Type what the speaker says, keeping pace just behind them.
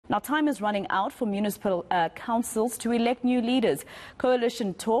Now, time is running out for municipal councils to elect new leaders.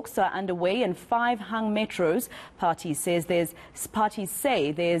 Coalition talks are underway in 5 hung metros. Parties say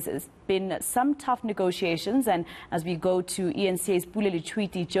there's been some tough negotiations. And as we go to eNCA's Pule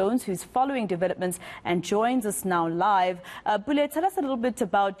Letshwiti-Jones, who's following developments and joins us now live. Pule, tell us a little bit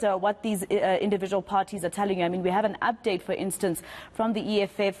about what these individual parties are telling you. I mean, we have an update, for instance, from the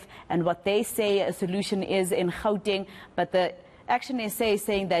EFF and what they say a solution is in Gauteng, but the Action SA is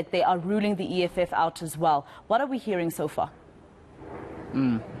saying that they are ruling the EFF out as well. What are we hearing so far?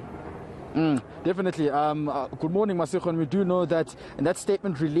 Definitely. Good morning, Masiko. And we do know that in that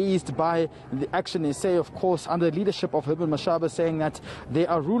statement released by the Action SA, of course, under the leadership of Herbert Mashaba, saying that they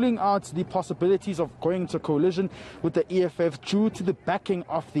are ruling out the possibilities of going into coalition with the EFF due to the backing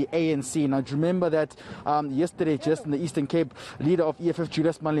of the ANC. Now, remember that yesterday, just in the Eastern Cape, leader of EFF,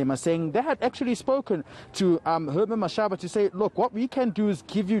 Julius Malema, saying they had actually spoken to Herbert Mashaba to say, look, what we can do is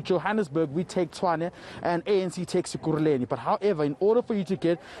give you Johannesburg, we take Tshwane, and ANC takes Ekurhuleni. But however, in order for you to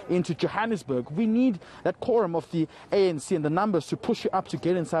get into Johannesburg, we need that quorum of the ANC and the numbers to push you up to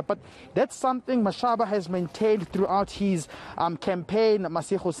get inside. But that's something Mashaba has maintained throughout his campaign,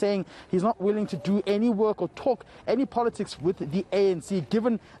 Masiko, saying he's not willing to do any work or talk any politics with the ANC,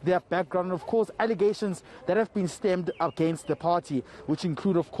 given their background and, of course, allegations that have been stemmed against the party, which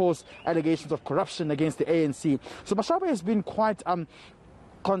include, of course, allegations of corruption against the ANC. So Mashaba has been quite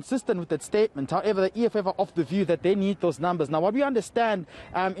consistent with that statement. However, the EFF are of the view that they need those numbers. Now, what we understand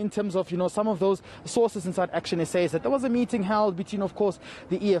in terms of, some of those sources inside Action SA is that there was a meeting held between, of course,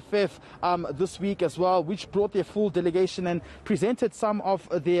 the EFF this week as well, which brought their full delegation and presented some of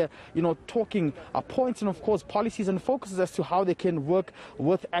their, talking points and, of course, policies and focuses as to how they can work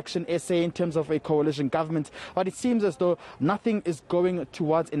with Action SA in terms of a coalition government. But it seems as though nothing is going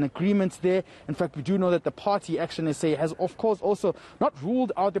towards an agreement there. In fact, we do know that the party, Action SA, has, of course, also not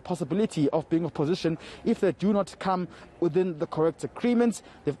ruled out the possibility of being opposition if they do not come within the correct agreements.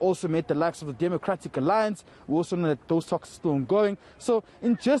 They've also made the likes of the Democratic Alliance. We also know that those talks are still ongoing. So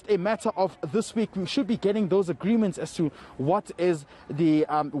in just a matter of this week, we should be getting those agreements as to what is the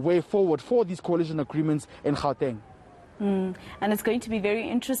way forward for these coalition agreements in Gauteng. And it's going to be very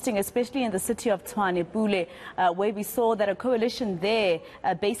interesting, especially in the city of Tshwane, Pule, where we saw that a coalition there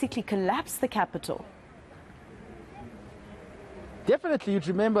basically collapsed the capital. Definitely, you'd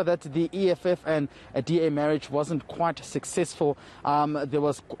remember that the EFF and a DA marriage wasn't quite successful. There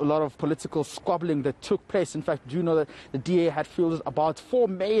was a lot of political squabbling that took place. In fact, do you know that the DA had fielded about 4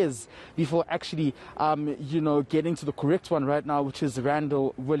 mayors before actually, getting to the correct one right now, which is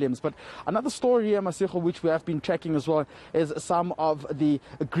Randall Williams. But another story here, Masiko, which we have been tracking as well, is some of the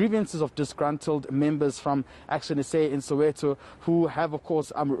grievances of disgruntled members from Action SA in Soweto, who have, of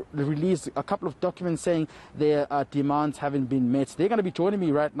course, released a couple of documents saying their demands haven't been met. They're going to be joining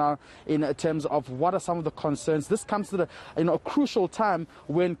me right now in terms of what are some of the concerns. This comes to a crucial time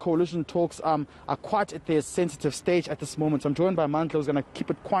when coalition talks are quite at their sensitive stage at this moment. So I'm joined by Mandla, who's going to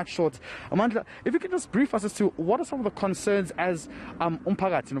keep it quite short. Mandla, if you could just brief us as to what are some of the concerns as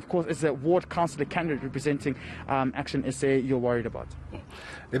Umphakathi, and of course as a ward councillor candidate representing Action SA, you're worried about.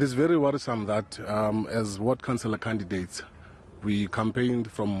 It is very worrisome that as ward councillor candidates, we campaigned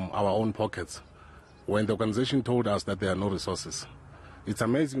from our own pockets when the organization told us that there are no resources. It's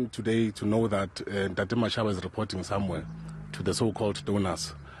amazing today to know that Tate Mashaba is reporting somewhere to the so-called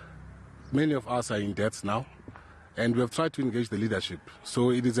donors. Many of us are in debt now, and we have tried to engage the leadership.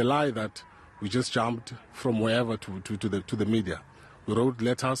 So it is a lie that we just jumped from wherever to the media. We wrote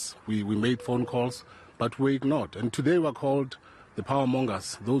letters, we made phone calls, but we were ignored. And today we are called the power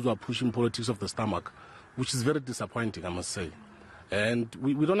mongers, those who are pushing politics of the stomach, which is very disappointing, I must say. And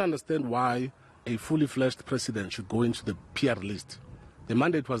we don't understand why a fully fledged president should go into the PR list. The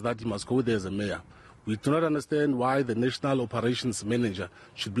mandate was that he must go there as a mayor. We do not understand why the national operations manager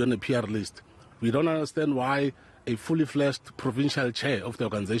should be on a PR list. We don't understand why a fully fledged provincial chair of the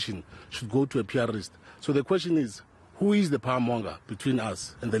organization should go to a PR list. So the question is, who is the power monger between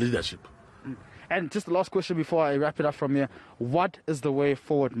us and the leadership? And just the last question before I wrap it up from here, what is the way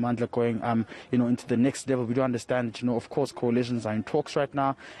forward, Mandla, going into the next level? We do understand that, of course, coalitions are in talks right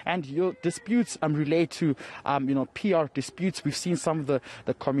now, and your disputes relate to, PR disputes. We've seen some of the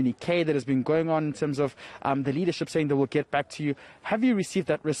communique that has been going on in terms of the leadership saying they will get back to you. Have you received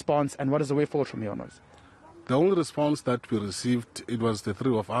that response, and what is the way forward from here onwards? The only response that we received, it was the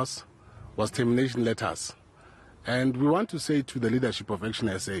 3 of us, was termination letters. And we want to say to the leadership of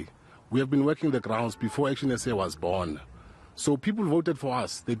Action SA, we have been working the grounds before Action SA was born. So people voted for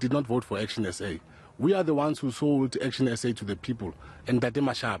us. They did not vote for Action SA. We are the ones who sold Action SA to the people and Tate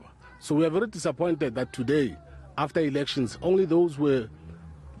Mashaba. So we are very disappointed that today, after elections, only those who were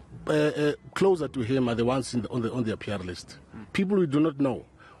closer to him are the ones on the PR list. People we do not know.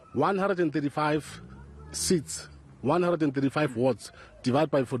 135 seats, 135 wards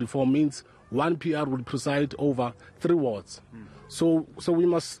divided by 44 means one PR will preside over 3 wards. So we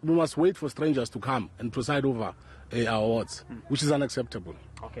must wait for strangers to come and preside over our wards, which is unacceptable.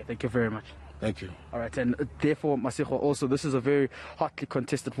 Okay, thank you very much. Thank you. All right, and therefore, Masego, also, this is a very hotly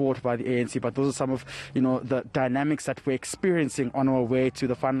contested ward by the ANC, but those are some of, the dynamics that we're experiencing on our way to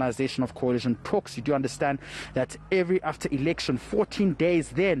the finalization of coalition talks. You do understand that after election, 14 days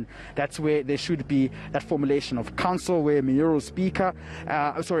then, that's where there should be that formulation of council where council speaker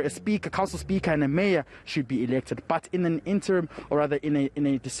and a mayor should be elected. But in an interim, or rather in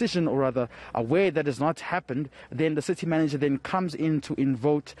a decision, or rather a way that has not happened, then the city manager then comes in to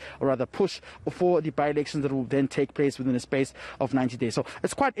vote, or rather push for the by-elections that will then take place within a space of 90 days. So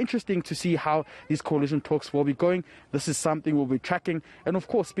it's quite interesting to see how these coalition talks will be going. This is something we'll be tracking, and of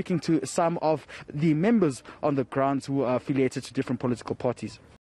course speaking to some of the members on the grounds who are affiliated to different political parties.